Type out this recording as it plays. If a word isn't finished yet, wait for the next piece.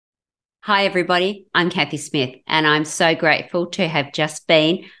Hi, everybody. I'm Kathy Smith, and I'm so grateful to have just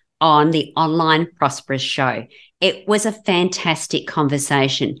been on the Online Prosperous Show. It was a fantastic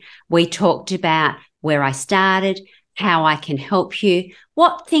conversation. We talked about where I started, how I can help you,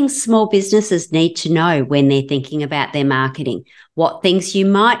 what things small businesses need to know when they're thinking about their marketing, what things you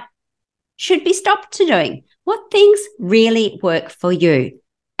should be stopped to doing, what things really work for you.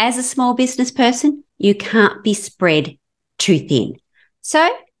 As a small business person, you can't be spread too thin.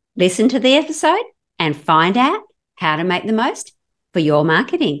 So listen to the episode and find out how to make the most for your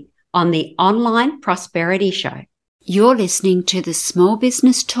marketing on the Online Prosperity Show. You're listening to the Small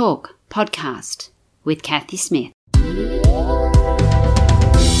Business Talk podcast with Kathy Smith.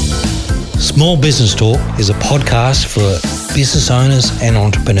 Small Business Talk is a podcast for business owners and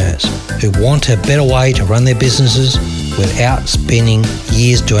entrepreneurs who want a better way to run their businesses without spending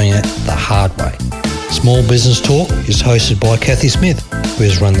years doing it the hard way. Small Business Talk is hosted by Kathy Smith, who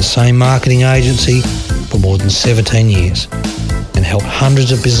has run the same marketing agency for more than 17 years and helped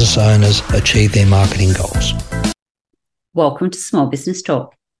hundreds of business owners achieve their marketing goals. Welcome to Small Business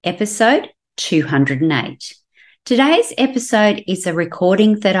Talk, episode 208. Today's episode is a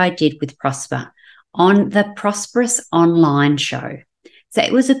recording that I did with Prosper on the Prosperous Online Show. So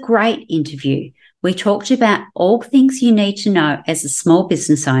it was a great interview. We talked about all things you need to know as a small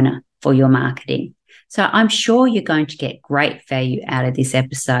business owner for your marketing. So I'm sure you're going to get great value out of this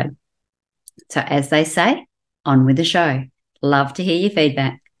episode. So as they say, on with the show. Love to hear your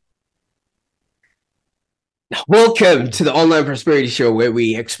feedback. Welcome to the Online Prosperity Show, where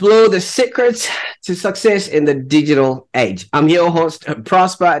we explore the secrets to success in the digital age. I'm your host,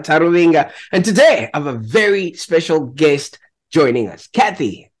 Prosper Taruvinga, and today I have a very special guest joining us.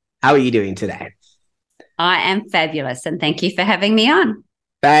 Kathy, how are you doing today? I am fabulous, and thank you for having me on.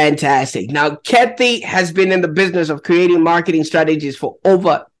 Fantastic. Now, Kathy has been in the business of creating marketing strategies for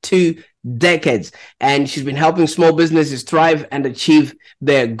over 2 decades, and she's been helping small businesses thrive and achieve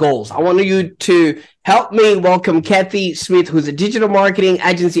their goals. I want you to help me welcome Kathy Smith, who's a digital marketing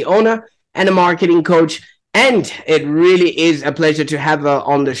agency owner and a marketing coach. And it really is a pleasure to have her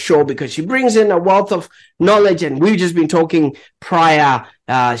on the show because she brings in a wealth of knowledge, and we've just been talking prior.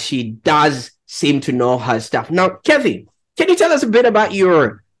 She does seem to know her stuff. Now, Kathy, can you tell us a bit about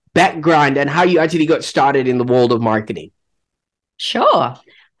your background and how you actually got started in the world of marketing? Sure.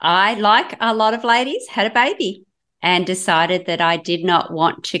 I, like a lot of ladies, had a baby and decided that I did not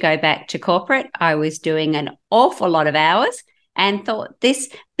want to go back to corporate. I was doing an awful lot of hours and thought this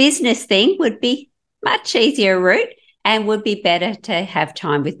business thing would be much easier route and would be better to have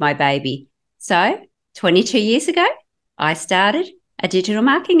time with my baby. So 22 years ago, I started a digital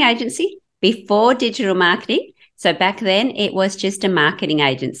marketing agency. Before digital marketing, so back then it was just a marketing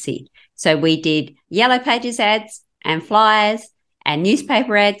agency. So we did Yellow Pages ads and flyers and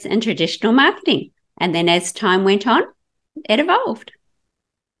newspaper ads and traditional marketing. And then as time went on, it evolved.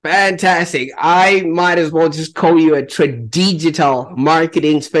 Fantastic. I might as well just call you a digital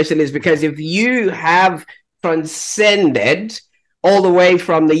marketing specialist, because if you have transcended all the way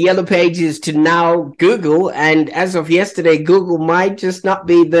from the Yellow Pages to now Google, and as of yesterday, Google might just not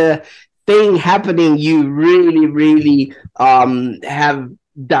be the thing happening, you really have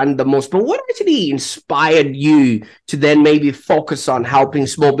done the most. But what actually inspired you to then maybe focus on helping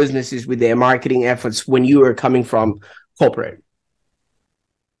small businesses with their marketing efforts when you were coming from corporate?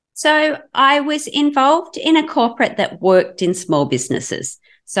 So I was involved in a corporate that worked in small businesses.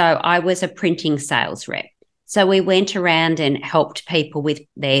 So I was a printing sales rep. So we went around and helped people with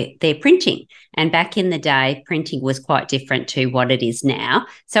their printing. And back in the day, printing was quite different to what it is now.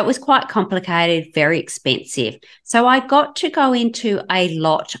 So it was quite complicated, very expensive. So I got to go into a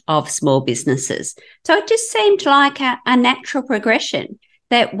lot of small businesses. So it just seemed like a natural progression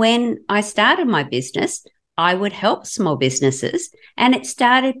that when I started my business, I would help small businesses. And it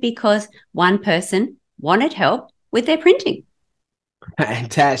started because one person wanted help with their printing.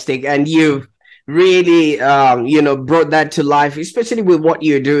 Fantastic. And you've really, brought that to life, especially with what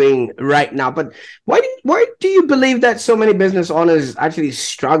you're doing right now. But why do you believe that so many business owners actually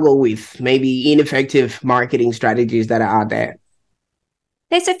struggle with maybe ineffective marketing strategies that are out there?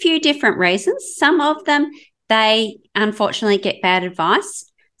 There's a few different reasons. Some of them, they unfortunately get bad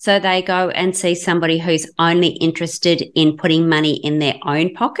advice. So they go and see somebody who's only interested in putting money in their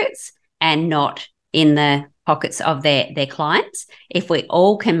own pockets and not in the pockets of their clients. If we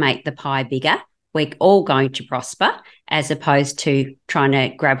all can make the pie bigger, we're all going to prosper, as opposed to trying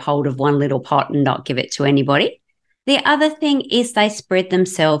to grab hold of one little pot and not give it to anybody. The other thing is they spread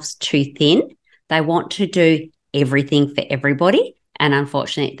themselves too thin. They want to do everything for everybody, and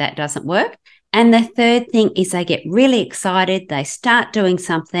unfortunately that doesn't work. And the third thing is they get really excited, they start doing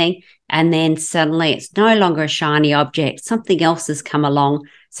something, and then suddenly it's no longer a shiny object. Something else has come along,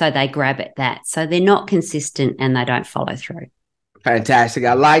 so they grab at that. So they're not consistent and they don't follow through. Fantastic.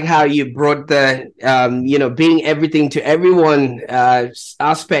 I like how you brought the, being everything to everyone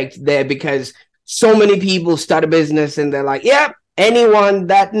aspect there, because so many people start a business and they're like, yeah, anyone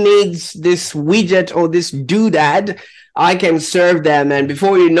that needs this widget or this doodad, I can serve them. And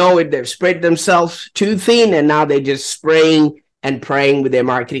before you know it, they've spread themselves too thin and now they're just spraying and praying with their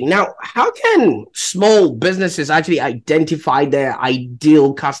marketing. Now, how can small businesses actually identify their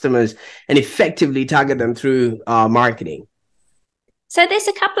ideal customers and effectively target them through marketing? So there's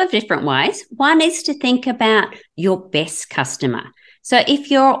a couple of different ways. One is to think about your best customer. So if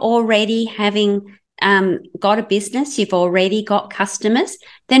you're already having got a business, you've already got customers,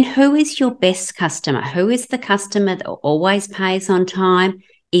 then who is your best customer? Who is the customer that always pays on time,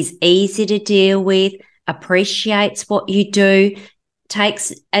 is easy to deal with, appreciates what you do,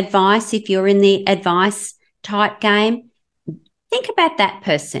 takes advice if you're in the advice type game? Think about that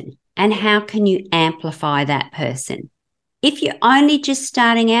person and how can you amplify that person? If you're only just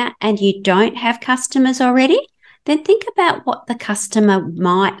starting out and you don't have customers already, then think about what the customer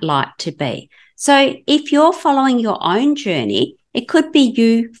might like to be. So if you're following your own journey, it could be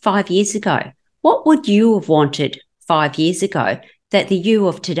you 5 years ago. What would you have wanted 5 years ago that the you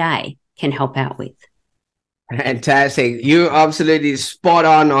of today can help out with? Fantastic. You're absolutely spot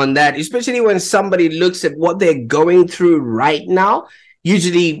on that, especially when somebody looks at what they're going through right now.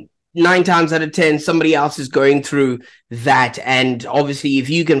 Usually 9 times out of 10, somebody else is going through that. And obviously, if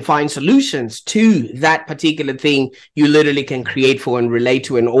you can find solutions to that particular thing, you literally can create for and relate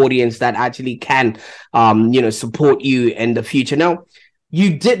to an audience that actually can, support you in the future. Now,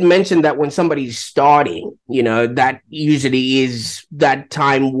 you did mention that when somebody's starting, that usually is that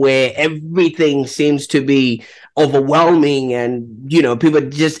time where everything seems to be overwhelming and, people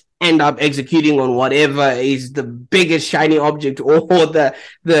just end up executing on whatever is the biggest shiny object or the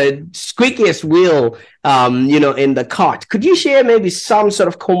squeakiest wheel, in the cart. Could you share maybe some sort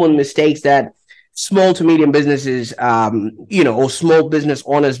of common mistakes that small to medium businesses, or small business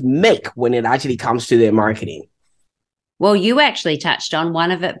owners make when it actually comes to their marketing? Well, you actually touched on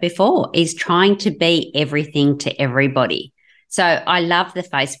one of it before, is trying to be everything to everybody. So I love the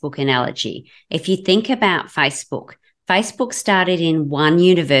Facebook analogy. If you think about Facebook started in one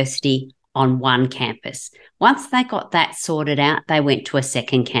university on one campus. Once they got that sorted out, they went to a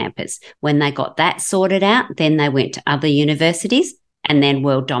second campus. When they got that sorted out, then they went to other universities and then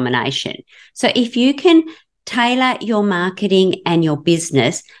world domination. So if you can tailor your marketing and your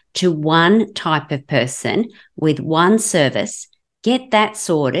business to one type of person with one service, get that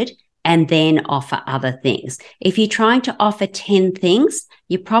sorted, and then offer other things. If you're trying to offer 10 things,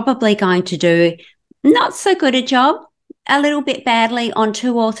 you're probably going to do not so good a job, a little bit badly on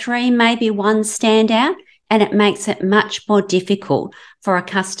 2 or 3, maybe one stand out, and it makes it much more difficult for a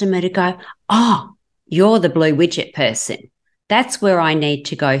customer to go, oh, you're the blue widget person. That's where I need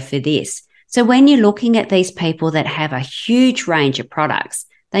to go for this. So when you're looking at these people that have a huge range of products,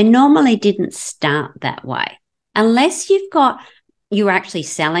 they normally didn't start that way. Unless you're actually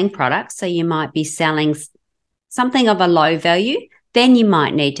selling products, so you might be selling something of a low value, then you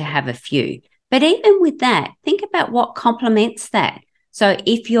might need to have a few. But even with that, think about what complements that. So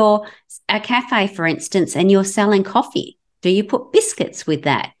if you're a cafe, for instance, and you're selling coffee, do you put biscuits with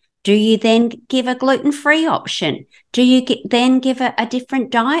that? Do you then give a gluten-free option? Do you then give a different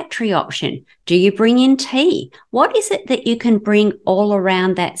dietary option? Do you bring in tea? What is it that you can bring all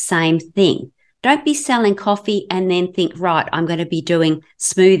around that same thing? Don't be selling coffee and then think, right, I'm going to be doing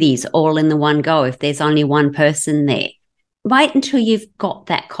smoothies all in the one go if there's only one person there. Wait until you've got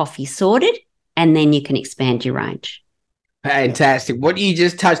that coffee sorted, and then you can expand your range. Fantastic. What you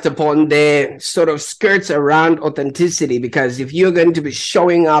just touched upon there sort of skirts around authenticity, because if you're going to be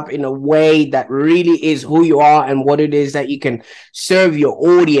showing up in a way that really is who you are and what it is that you can serve your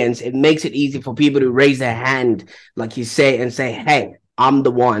audience, it makes it easy for people to raise their hand, like you say, and say, hey, I'm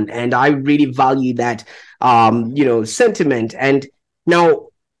the one. And I really value that, sentiment. And now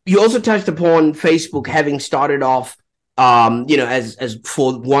you also touched upon Facebook having started off as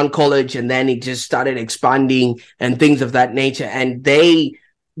for one college, and then it just started expanding and things of that nature. And they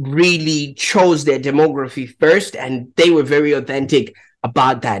really chose their demography first, and they were very authentic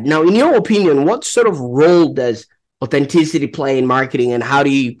about that. Now, in your opinion, what sort of role does authenticity play in marketing, and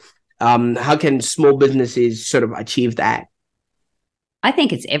how can small businesses sort of achieve that? I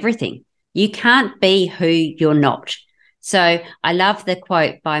think it's everything. You can't be who you're not. So I love the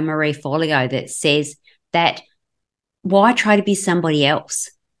quote by Marie Forleo that says that, why try to be somebody else?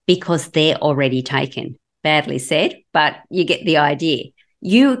 because they're already taken. Badly said, but you get the idea.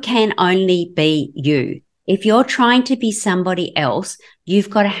 You can only be you. If you're trying to be somebody else, you've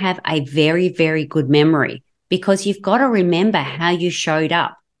got to have a very, very good memory, because you've got to remember how you showed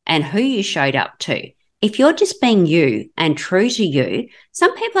up and who you showed up to. If you're just being you and true to you,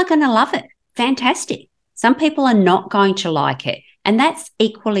 some people are going to love it. Fantastic. Some people are not going to like it. And that's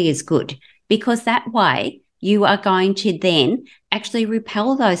equally as good, because that way you are going to then actually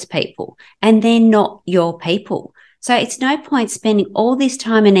repel those people, and they're not your people. So it's no point spending all this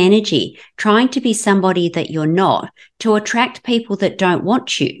time and energy trying to be somebody that you're not to attract people that don't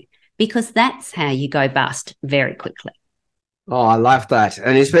want you, because that's how you go bust very quickly. Oh, I love that.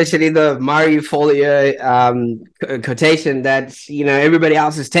 And especially the Marie Forleo quotation that, everybody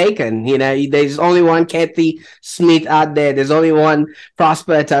else is taken. There's only one Kathy Smith out there. There's only one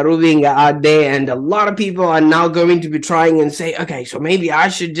Prosper Taruvinga out there. And a lot of people are now going to be trying and say, okay, so maybe I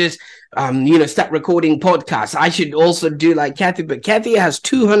should just start recording podcasts. I should also do like Kathy, but Kathy has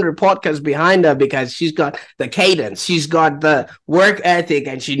 200 podcasts behind her because she's got the cadence, she's got the work ethic,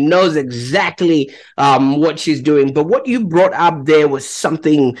 and she knows exactly what she's doing. But what you brought up there was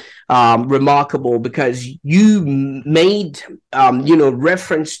something remarkable, because you made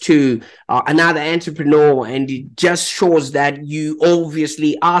reference to another entrepreneur, and it just shows that you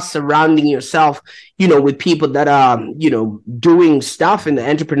obviously are surrounding yourself with people that are doing stuff in the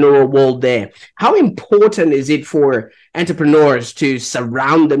entrepreneurial world there. How important is it for entrepreneurs to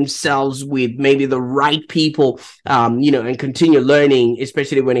surround themselves with maybe the right people, and continue learning,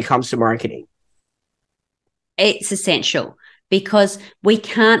 especially when it comes to marketing? It's essential, because we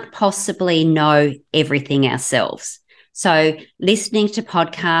can't possibly know everything ourselves. So listening to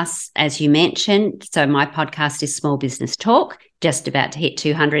podcasts, as you mentioned, so my podcast is Small Business Talk, just about to hit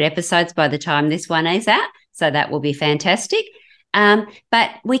 200 episodes by the time this one is out. So that will be fantastic.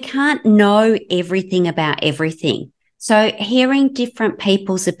 But we can't know everything about everything. So hearing different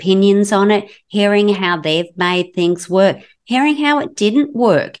people's opinions on it, hearing how they've made things work, hearing how it didn't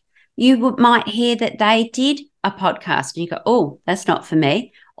work. You might hear that they did a podcast and you go, oh, that's not for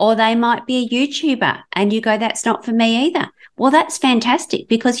me. Or they might be a YouTuber and you go, that's not for me either. Well, that's fantastic,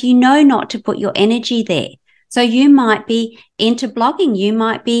 because you know not to put your energy there. So you might be into blogging. You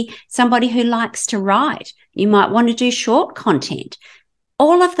might be somebody who likes to write. You might want to do short content.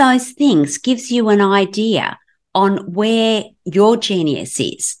 All of those things gives you an idea on where your genius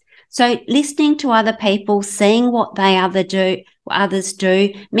is. So listening to other people, seeing what others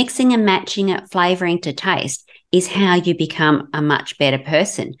do, mixing and matching it, flavoring to taste, is how you become a much better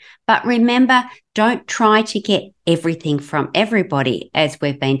person. But remember, don't try to get everything from everybody, as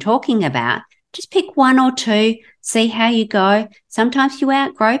we've been talking about. Just pick one or two, see how you go. Sometimes you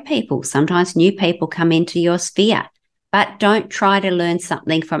outgrow people. Sometimes new people come into your sphere. But don't try to learn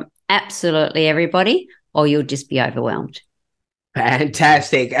something from absolutely everybody, or you'll just be overwhelmed.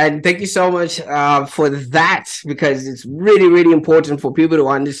 Fantastic. And thank you so much for that, because it's really, really important for people to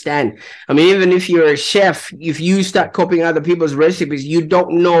understand. I mean, even if you're a chef, if you start copying other people's recipes, you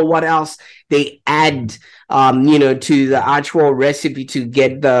don't know what else they add, to the actual recipe to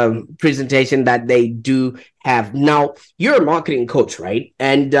get the presentation that they do have. Now, you're a marketing coach, right?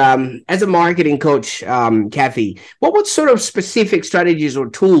 And as a marketing coach, Kathy, what sort of specific strategies or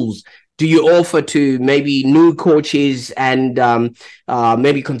tools do you offer to maybe new coaches and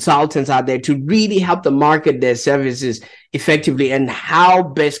maybe consultants out there to really help them market their services effectively? And how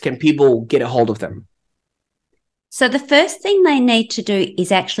best can people get a hold of them? So the first thing they need to do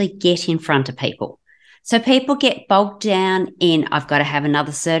is actually get in front of people. So people get bogged down in, I've got to have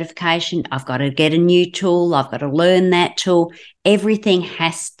another certification, I've got to get a new tool, I've got to learn that tool. Everything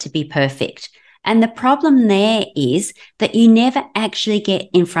has to be perfect. And the problem there is that you never actually get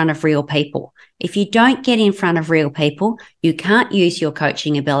in front of real people. If you don't get in front of real people, you can't use your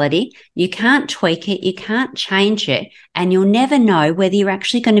coaching ability, you can't tweak it, you can't change it, and you'll never know whether you're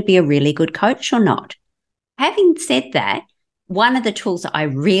actually going to be a really good coach or not. Having said that, one of the tools that I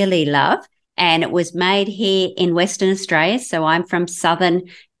really love, and it was made here in Western Australia, so I'm from Southern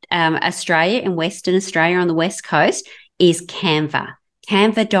Australia, in Western Australia on the West Coast, is Canva.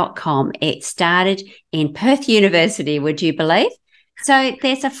 Canva.com. It started in Perth University, would you believe? So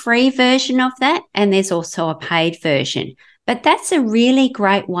there's a free version of that, and there's also a paid version. But that's a really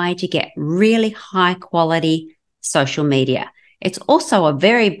great way to get really high quality social media. It's also a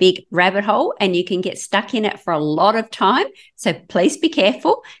very big rabbit hole, and you can get stuck in it for a lot of time. So please be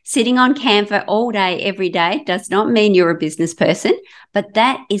careful. Sitting on Canva all day, every day does not mean you're a business person, but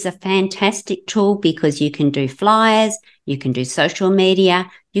that is a fantastic tool because you can do flyers, you can do social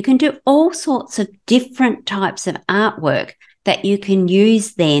media, you can do all sorts of different types of artwork that you can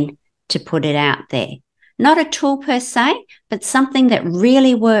use then to put it out there. Not a tool per se, but something that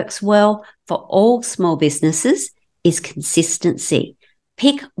really works well for all small businesses is consistency.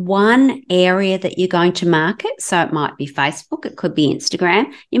 Pick one area that you're going to market. So it might be Facebook, it could be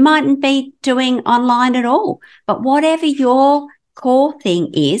Instagram. You mightn't be doing online at all, but whatever your core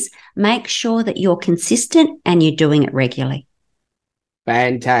thing is, make sure that you're consistent and you're doing it regularly.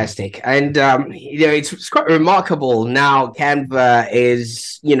 Fantastic. And, it's quite remarkable now. Canva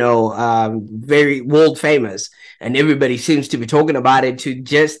is, very world famous, and everybody seems to be talking about it, to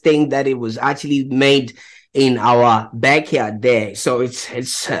just think that it was actually made in our backyard there. So it's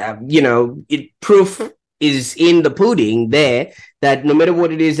proof is in the pudding there, that no matter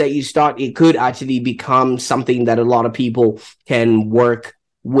what it is that you start, it could actually become something that a lot of people can work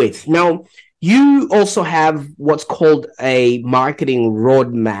with. Now, you also have what's called a marketing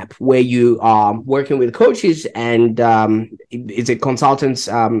roadmap, where you are working with coaches and is it consultants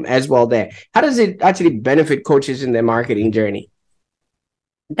as well there. How does it actually benefit coaches in their marketing journey?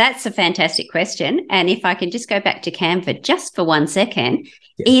 That's a fantastic question. And if I can just go back to Canva just for 1 second,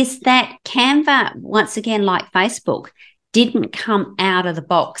 is that Canva, once again, like Facebook, didn't come out of the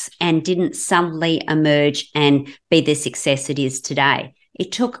box and didn't suddenly emerge and be the success it is today.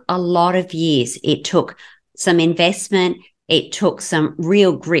 It took a lot of years. It took some investment. It took some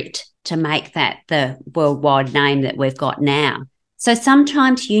real grit to make that the worldwide name that we've got now. So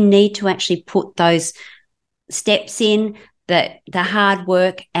sometimes you need to actually put those steps in, the hard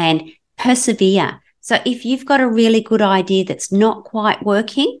work, and persevere. So if you've got a really good idea that's not quite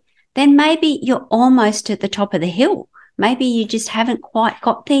working, then maybe you're almost at the top of the hill. Maybe you just haven't quite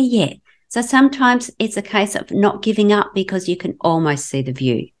got there yet. So sometimes it's a case of not giving up because you can almost see the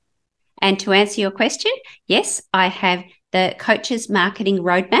view. And to answer your question, yes, I have the Coaches Marketing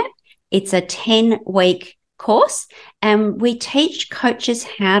Roadmap. It's a 10-week course, and we teach coaches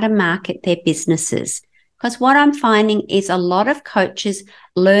how to market their businesses. Because what I'm finding is a lot of coaches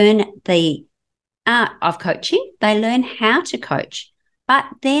learn the art of coaching. They learn how to coach, but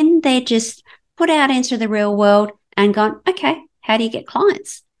then they're just put out into the real world and gone, okay, how do you get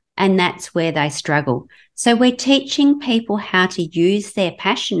clients? And that's where they struggle. So we're teaching people how to use their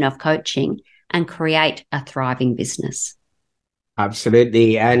passion of coaching and create a thriving business.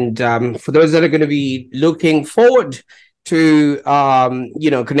 Absolutely. And for those that are going to be looking forward to,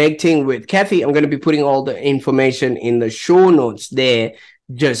 connecting with Kathy, I'm going to be putting all the information in the show notes there,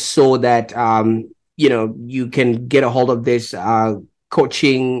 just so that, you can get a hold of this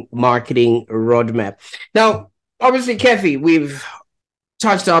coaching marketing roadmap. Now, obviously, Kathy, we've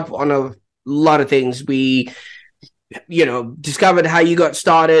touched up on a lot of things. We, discovered how you got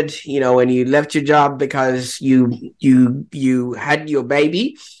started, when you left your job because you had your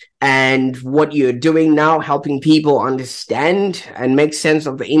baby, and what you're doing now, helping people understand and make sense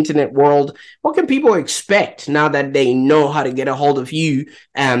of the internet world. What can people expect now that they know how to get a hold of you?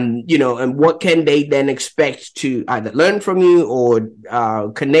 And what can they then expect to either learn from you or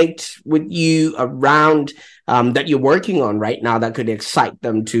connect with you around that you're working on right now that could excite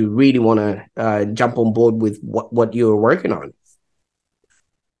them to really want to jump on board with what you're working on?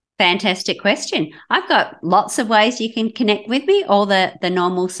 Fantastic question. I've got lots of ways you can connect with me, all the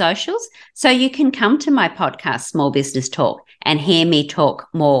normal socials. So you can come to my podcast, Small Business Talk, and hear me talk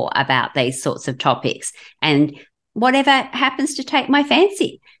more about these sorts of topics and whatever happens to take my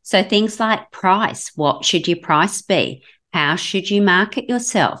fancy. So things like price. What should your price be? How should you market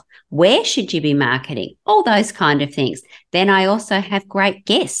yourself? Where should you be marketing? All those kind of things. Then I also have great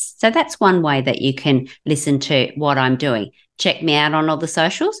guests. So that's one way that you can listen to what I'm doing. Check me out on all the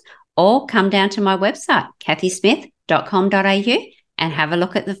socials, or come down to my website, kathysmith.com.au, and have a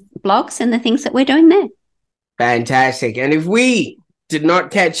look at the blogs and the things that we're doing there. Fantastic. And if we did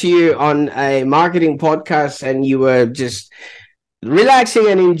not catch you on a marketing podcast and you were just relaxing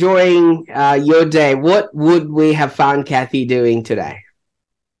and enjoying your day, what would we have found Kathy doing today?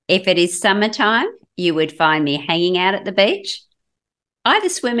 If it is summertime, you would find me hanging out at the beach, either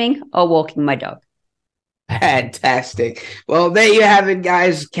swimming or walking my dog. Fantastic. Well, there you have it,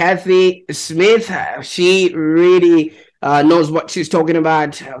 guys. Kathy Smith, she really knows what she's talking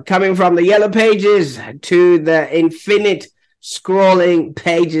about, coming from the yellow pages to the infinite scrolling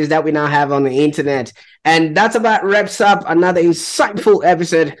pages that we now have on the internet. And that's about wraps up another insightful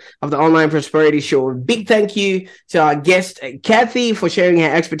episode of the Online Prosperity Show. Big thank you to our guest, Kathy, for sharing her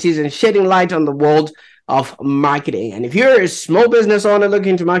expertise and shedding light on the world of marketing. And if you're a small business owner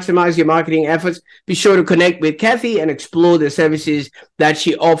looking to maximize your marketing efforts, be sure to connect with Kathy and explore the services that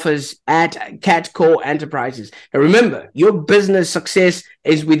she offers at Catco Enterprises. And remember, your business success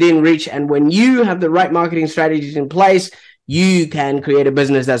is within reach. And when you have the right marketing strategies in place, you can create a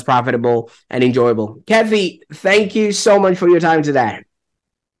business that's profitable and enjoyable. Kathy, thank you so much for your time today.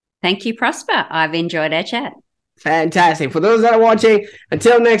 Thank you, Prosper. I've enjoyed our chat. Fantastic. For those that are watching,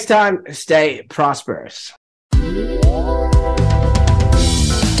 until next time, stay prosperous.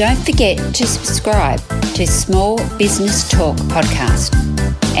 Don't forget to subscribe to Small Business Talk podcast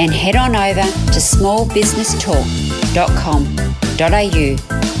and head on over to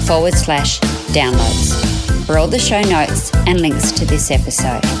smallbusinestalk.com.au/downloads for all the show notes and links to this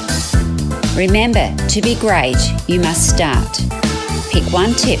episode. Remember, to be great, you must start. Pick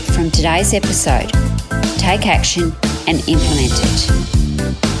one tip from today's episode, take action and implement it.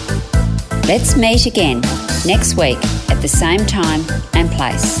 Let's meet again next week at the same time and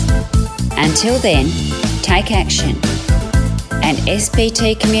place. Until then, take action. And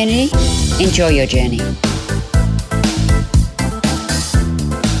SBT community, enjoy your journey.